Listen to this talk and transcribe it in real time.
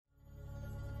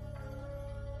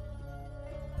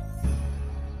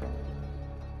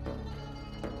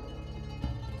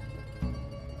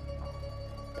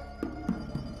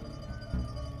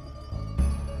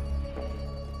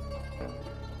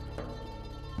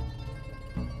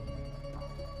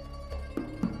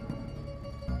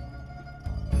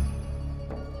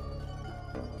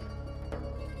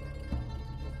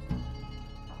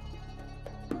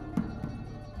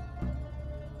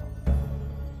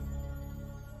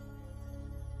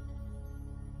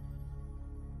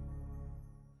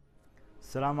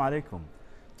Assalamu alaikum.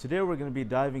 Today we're going to be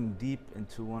diving deep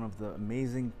into one of the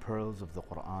amazing pearls of the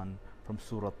Quran from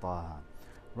Surah Taha.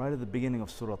 Right at the beginning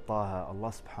of Surah Taha, Allah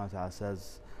subhanahu wa ta'ala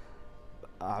says,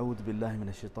 أعوذ بالله من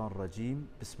الشيطان الرجيم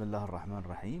بسم الله الرحمن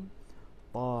الرحيم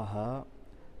طه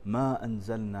ما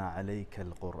أنزلنا عليك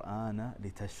القرآن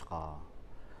لتشقى.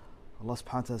 Allah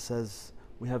subhanahu wa ta'ala says,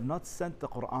 we have not sent the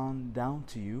Quran down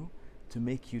to you to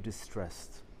make you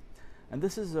distressed. And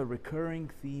this is a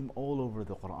recurring theme all over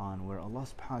the Quran, where Allah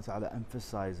subhanahu wa ta'ala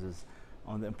emphasizes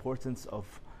on the importance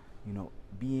of,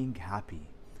 being happy.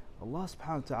 Allah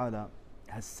subhanahu wa ta'ala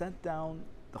has sent down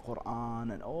the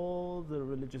Quran and all the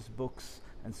religious books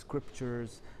and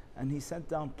scriptures, and He sent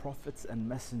down prophets and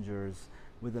messengers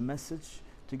with a message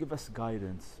to give us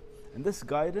guidance. And this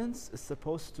guidance is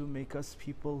supposed to make us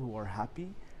people who are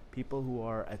happy, people who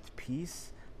are at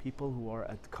peace, people who are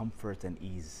at comfort and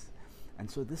ease. And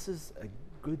so this is a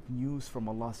good news from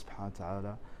Allah subhanahu wa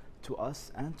ta'ala to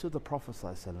us and to the Prophet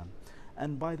sallallahu alaihi wasallam.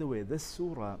 And by the way, this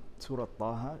surah, Surah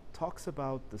Taha, talks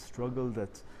about the struggle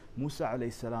that Musa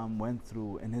alayhi salam went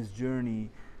through in his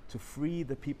journey to free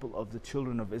the people of the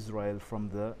children of Israel from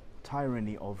the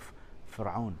tyranny of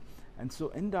Fir'aun. And so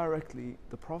indirectly,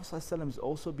 the Prophet sallallahu alaihi wasallam is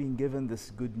also being given this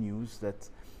good news that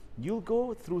you'll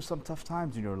go through some tough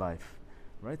times in your life.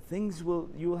 Right? You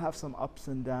will have some ups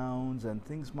and downs, and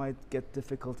things might get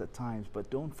difficult at times, but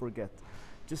don't forget,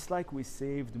 just like we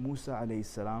saved Musa alayhi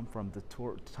salam from the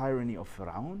tyranny of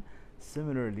Fir'aun,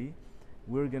 similarly,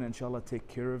 we're going to inshallah take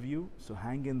care of you, so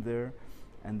hang in there,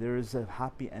 and there is a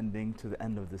happy ending to the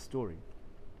end of the story.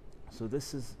 So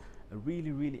this is a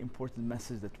really, really important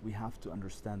message that we have to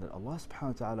understand, that Allah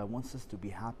subhanahu wa ta'ala wants us to be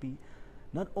happy,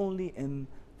 not only in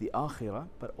the akhirah,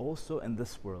 but also in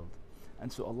this world.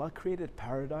 And so Allah created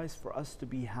paradise for us to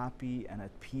be happy and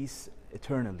at peace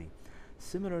eternally.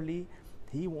 Similarly,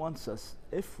 He wants us,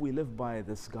 if we live by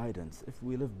this guidance, if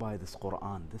we live by this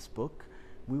Quran, this book,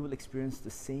 we will experience the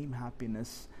same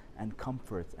happiness and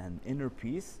comfort and inner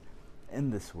peace in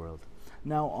this world.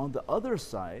 Now, on the other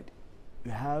side,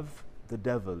 you have the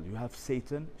devil, you have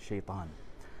Satan, Shaitan.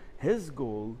 His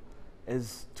goal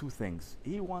is two things.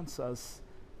 He wants us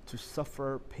to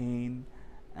suffer pain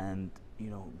and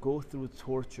go through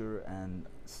torture and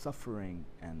suffering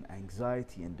and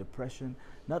anxiety and depression,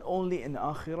 not only in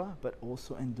akhirah but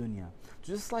also in dunya.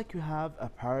 Just like you have a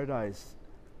paradise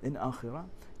in akhirah,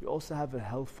 you also have a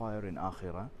hellfire in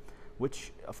akhirah,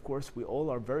 which of course we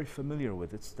all are very familiar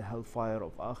with. It's the hellfire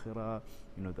of akhirah,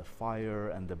 the fire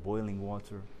and the boiling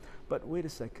water. But wait a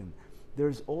second,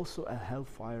 there's also a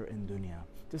hellfire in dunya.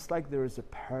 Just like there is a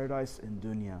paradise in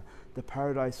dunya, the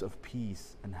paradise of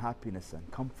peace and happiness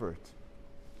and comfort,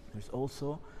 there's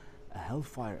also a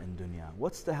hellfire in dunya.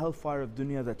 What's the hellfire of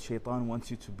dunya that Shaitan wants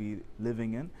you to be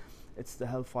living in? It's the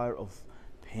hellfire of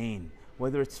pain,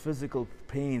 whether it's physical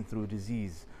pain through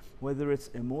disease, whether it's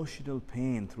emotional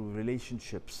pain through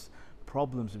relationships,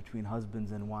 problems between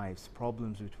husbands and wives,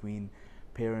 problems between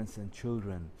parents and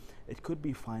children. It could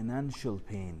be financial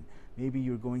pain. Maybe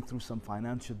you're going through some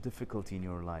financial difficulty in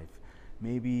your life.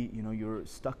 Maybe you're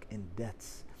stuck in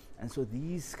debts. And so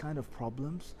these kind of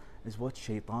problems is what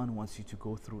Shaitan wants you to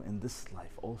go through in this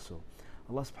life also.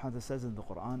 Allah subhanahu wa ta'ala says in the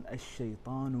Quran,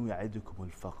 الشَّيْطَانُ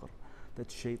يَعِدُكُمُ الْفَقْرِ,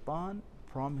 that Shaitan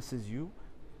promises you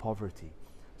poverty.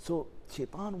 So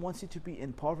Shaitan wants you to be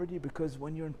in poverty, because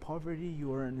when you're in poverty,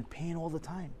 you are in pain all the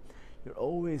time. You're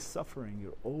always suffering,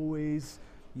 you're always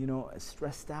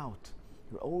stressed out,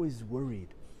 you're always worried.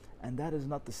 And that is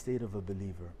not the state of a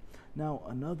believer. Now,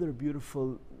 another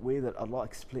beautiful way that Allah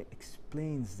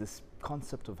explains this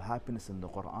concept of happiness in the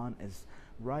Quran is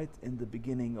right in the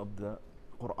beginning of the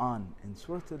Quran. In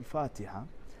Surah Al-Fatiha,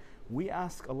 we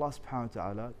ask Allah subhanahu wa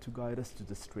ta'ala to guide us to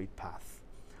the straight path.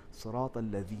 صِرَاطَ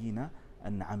الَّذِينَ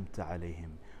أَنْعَمْتَ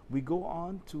عَلَيْهِمْ. We go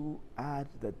on to add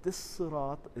that this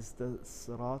sirat is the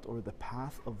sirat, or the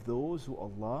path of those who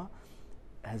Allah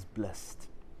has blessed.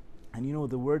 And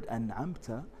the word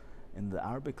an'amta in the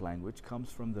Arabic language comes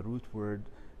from the root word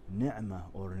ni'mah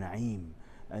or na'im.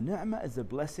 A ni'mah is a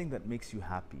blessing that makes you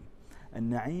happy. And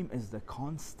na'im is the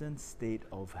constant state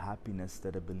of happiness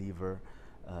that a believer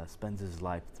spends his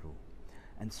life through.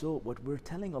 And so what we're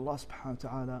telling Allah subhanahu wa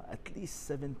ta'ala at least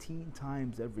 17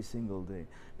 times every single day,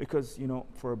 because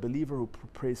for a believer who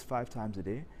prays 5 times a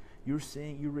day, you're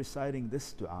reciting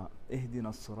this dua, اهدنا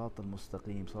الصراط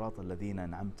المستقيم صراط الذين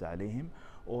أنعمت عليهم.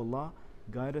 O Allah,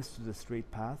 guide us to the straight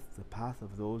path, the path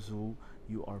of those who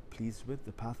you are pleased with,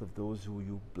 the path of those who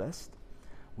you blessed.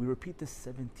 We repeat this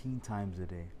 17 times a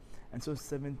day. And so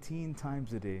 17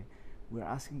 times a day, we're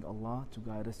asking Allah to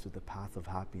guide us to the path of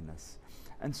happiness.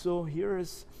 And so here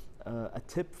is a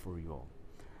tip for you all.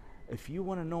 If you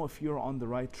want to know if you're on the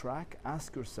right track,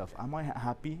 ask yourself, am I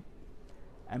happy?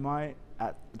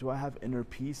 Do I have inner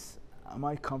peace? Am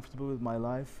I comfortable with my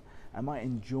life? Am I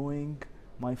enjoying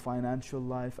my financial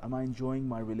life? Am I enjoying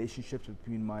my relationships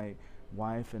between my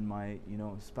wife and my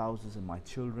spouses and my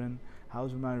children?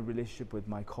 How's my relationship with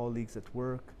my colleagues at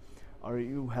work? Are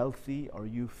you healthy? Are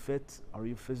you fit? Are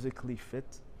you physically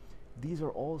fit? These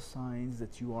are all signs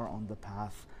that you are on the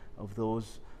path of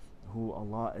those who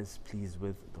Allah is pleased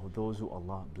with, those who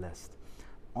Allah blessed.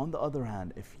 On the other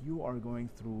hand, if you are going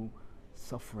through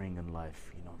suffering in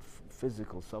life,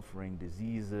 physical suffering,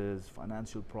 diseases,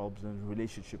 financial problems,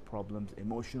 relationship problems,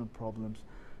 emotional problems,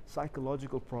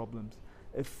 psychological problems,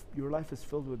 if your life is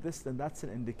filled with this, then that's an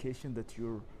indication that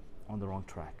you're on the wrong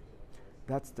track.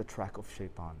 That's the track of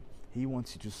shaitan. He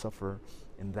wants you to suffer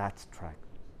in that track.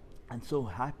 And so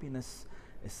happiness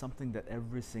is something that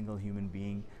every single human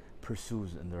being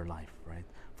pursues in their life, right?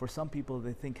 For some people,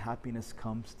 they think happiness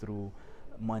comes through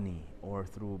money or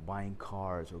through buying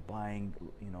cars or buying,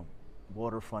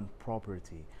 waterfront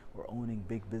property or owning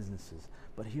big businesses.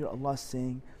 But here Allah is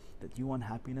saying that you want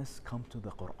happiness, come to the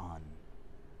Quran.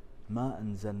 ما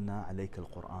أنزلنا عليك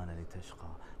القرآن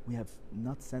لتشقى. We have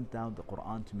not sent down the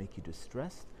Quran to make you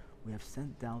distressed. We have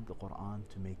sent down the Quran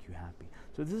to make you happy.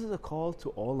 So this is a call to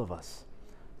all of us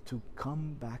to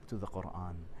come back to the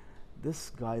Quran.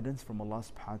 This guidance from Allah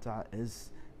subhanahu wa ta'ala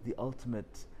is the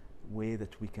ultimate way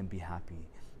that we can be happy.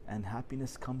 And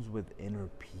happiness comes with inner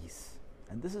peace.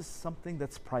 And this is something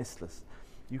that's priceless.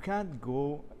 You can't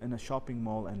go in a shopping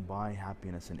mall and buy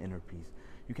happiness and inner peace.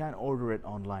 You can't order it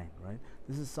online, right?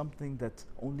 This is something that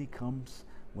only comes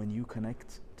when you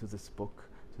connect to this book,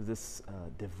 to this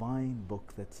divine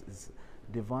book that is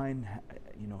divine,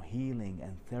 healing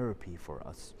and therapy for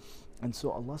us. And so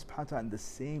Allah subhanahu wa ta'ala in the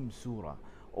same surah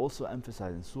also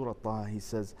emphasized in Surah Taha, He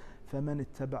says, فَمَنِ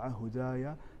اتَّبَعَ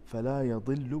هُدَايَ فَلَا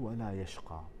يَضِلُّ وَلَا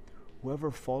يَشْقَى.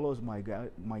 Whoever follows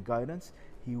my guidance,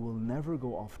 he will never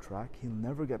go off track, he'll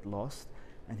never get lost,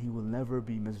 and he will never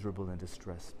be miserable and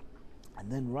distressed.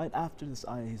 And then right after this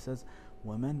ayah, He says,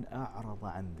 وَمَنْ أَعْرَضَ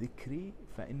عَنْ ذِكْرِي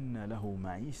فَإِنَّ لَهُ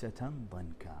مَعِيشَةً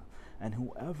ضَنْكًا. And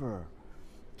whoever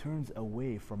turns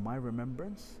away from my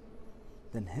remembrance,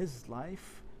 then his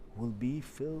life will be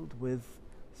filled with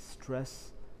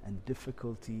stress and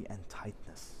difficulty and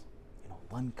tightness.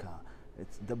 Dhanka.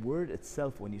 It's the word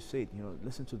itself, when you say it,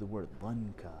 listen to the word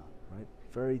dhanka, right?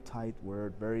 Very tight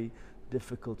word, very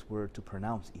difficult word to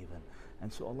pronounce even.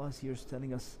 And so Allah here is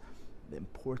telling us the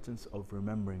importance of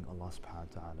remembering Allah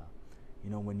subhanahu wa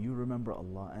ta'ala. When you remember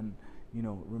Allah, and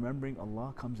remembering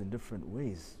Allah comes in different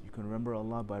ways. You can remember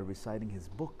Allah by reciting His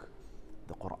book,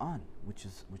 the Quran,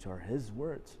 which are His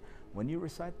words. When you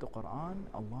recite the Quran,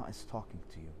 Allah is talking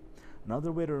to you.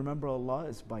 Another way to remember Allah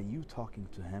is by you talking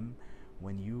to Him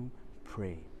when you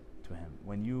pray to Him,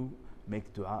 when you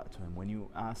make dua to Him, when you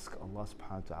ask Allah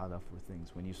subhanahu wa ta'ala for things,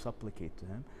 when you supplicate to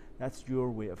Him. That's your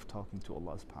way of talking to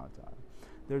Allah subhanahu wa ta'ala.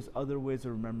 There's other ways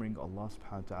of remembering Allah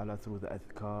subhanahu wa ta'ala through the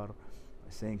adhkar,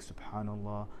 saying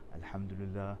Subhanallah,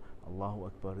 Alhamdulillah, Allahu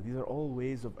Akbar. These are all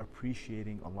ways of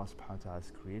appreciating Allah subhanahu wa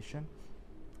ta'ala's creation.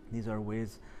 These are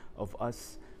ways of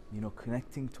us,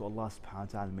 connecting to Allah subhanahu wa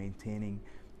ta'ala, maintaining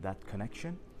that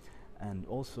connection, and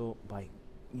also by,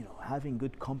 having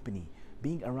good company,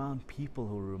 being around people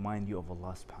who remind you of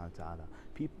Allah subhanahu wa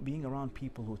ta'ala, being around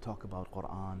people who talk about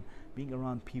Quran, being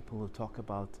around people who talk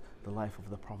about the life of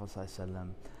the Prophet ﷺ,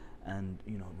 and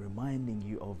reminding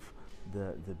you of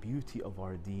the beauty of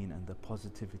our deen and the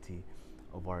positivity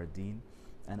of our deen,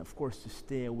 and of course to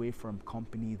stay away from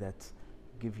company that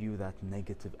give you that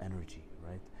negative energy,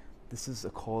 right? This is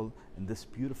a call in this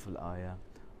beautiful ayah,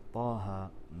 طه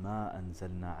ما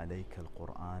أنزلنا عليك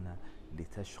القرآن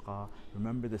لتشقى.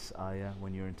 Remember this ayah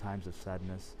when you're in times of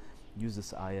sadness. Use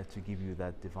this ayah to give you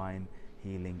that divine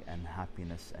healing and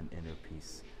happiness and inner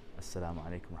peace. Assalamu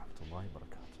alaikum wa rahmatullahi wa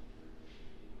barakatuh.